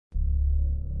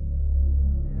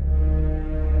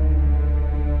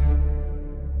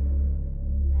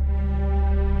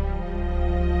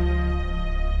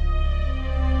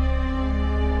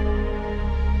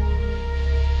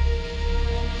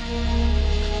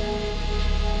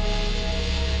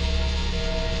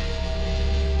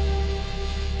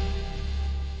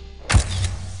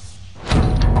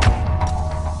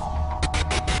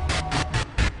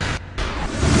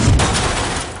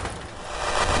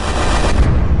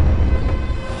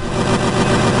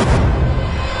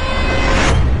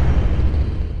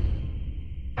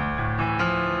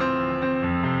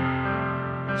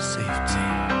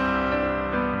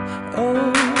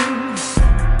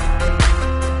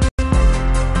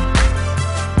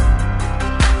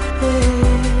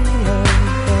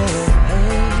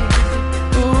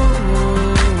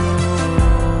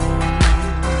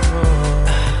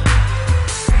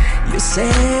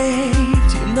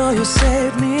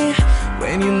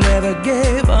never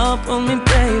gave up on me,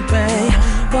 baby.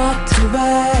 Walked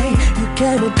away, you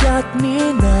came and got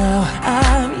me, now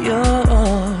I'm yours.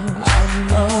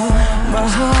 My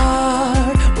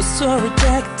heart was so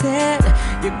rejected,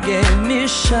 you gave me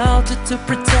shelter to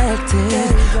protect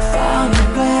it. Found a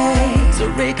way to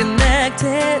reconnect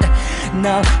it,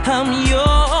 now I'm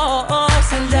yours.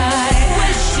 And I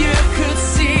wish you could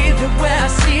see the way I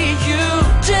see you,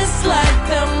 just like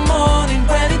the morning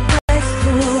when it breaks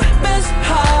through. Best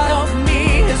part of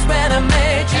me is when I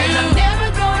made you, and I'm never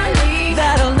gonna leave.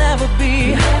 That'll never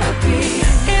be.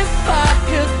 If I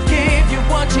could give you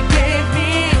what you gave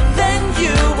me, then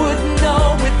you would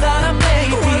know without a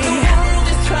maybe. When the world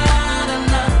is trying to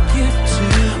knock you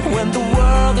too, when the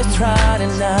world is trying to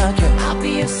knock you, I'll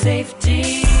be your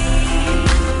safety.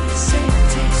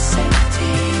 Safety,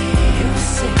 safety, your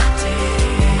safety.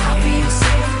 I'll be your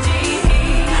safety.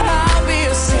 I'll be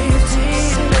your safety,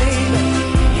 baby.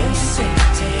 Your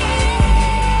safety.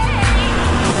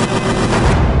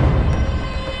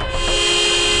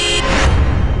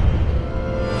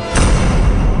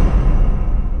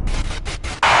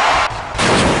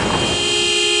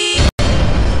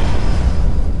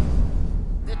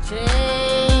 The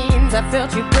chains, I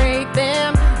felt you break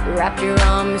them, wrapped your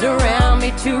arms around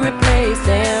me to replace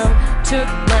them. Took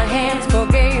my hands,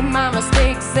 forgave my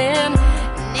mistakes, and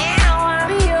now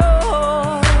I'm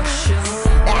yours.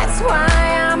 That's why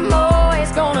I'm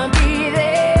always gonna be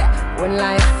there when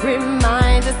life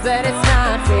reminds us that it's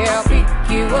not fair. I'll pick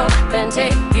you up and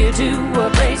take you to a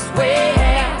place where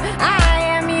I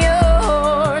am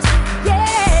yours.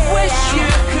 Yeah. Wish you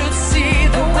could see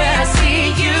the way I see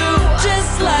you,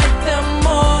 just like the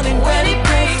morning when it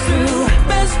breaks through.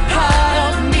 Best part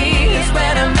of me is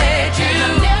when I made you, and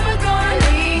I'm never gonna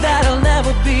leave. That'll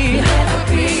never be.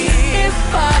 If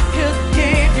I could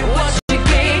give you what you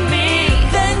gave me,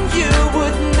 then you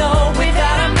would know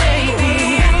without a maybe.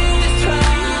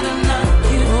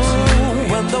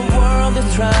 When the world is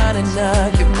trying to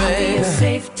knock you, I'll be your baby.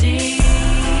 safety.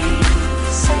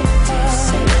 Safety,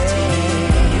 safety,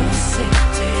 your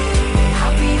safety.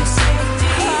 I'll be your safety.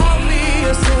 I'll be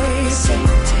your safety.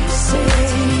 Safety,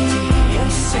 safety,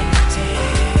 your safety.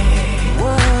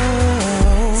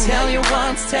 Whoa. Tell you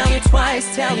once, tell you twice,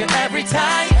 tell you every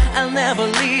time, I'll never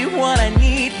leave what I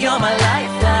need, you're my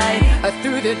lifeline.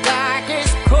 Through the darkest